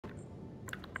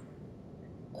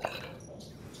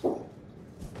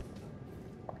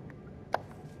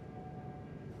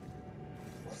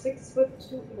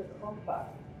6'2" in a combat.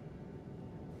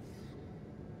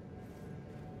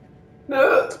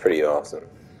 No. It's pretty awesome.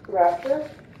 Raptor?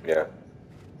 Yeah.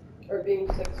 Or being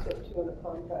 6'2" in a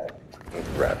combat.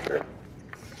 Raptor.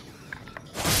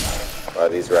 Wow,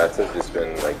 these rats have just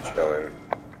been like chilling.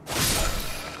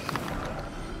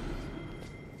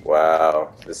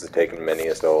 Wow, this has taken many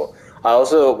a soul. I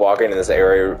also, walking in this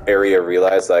area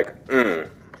realized, like,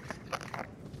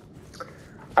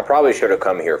 I probably should have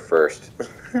come here first.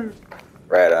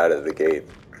 Right out of the gate.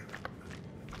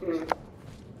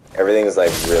 Everything's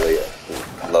like really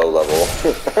low level.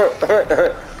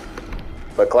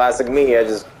 But classic me, I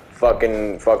just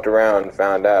fucking fucked around and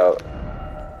found out.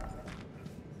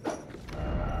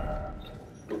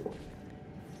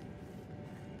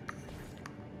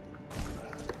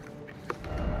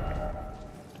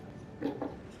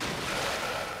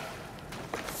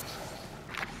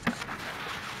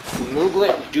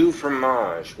 Mooglet du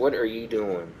fromage, what are you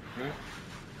doing?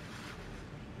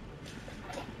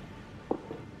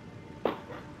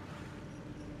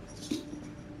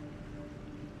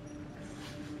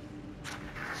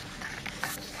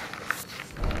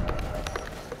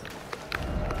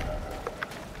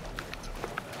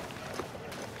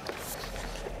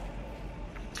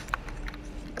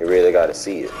 You really gotta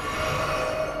see it.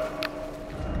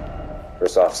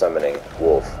 First off, summoning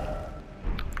wolf.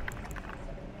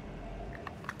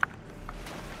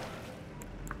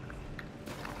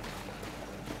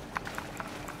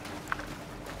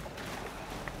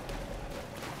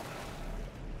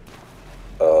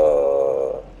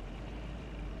 Oh.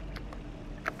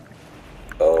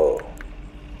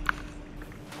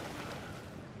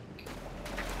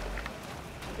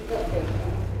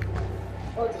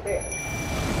 Oh, it's a bear.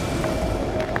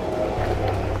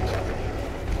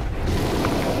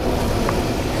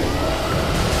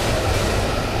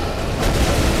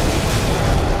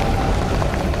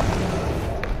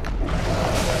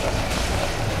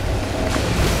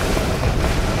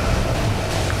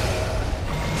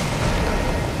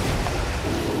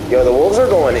 Yo, the wolves are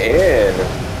going in.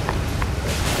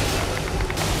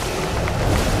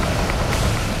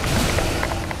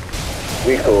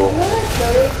 We cool. You know what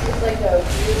I noticed is like a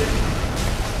weird...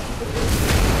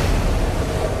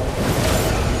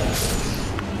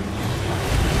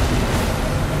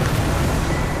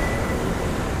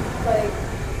 Like...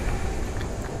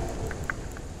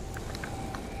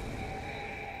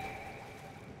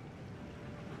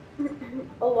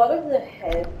 a lot of the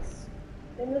heads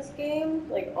in this game,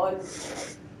 like on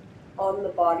the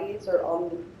bodies or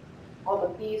on the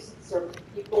beasts or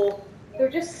people, they're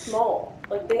just small.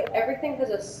 Like everything has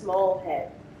a small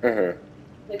head. Mm-hmm.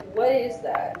 Like what is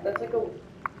that? That's like a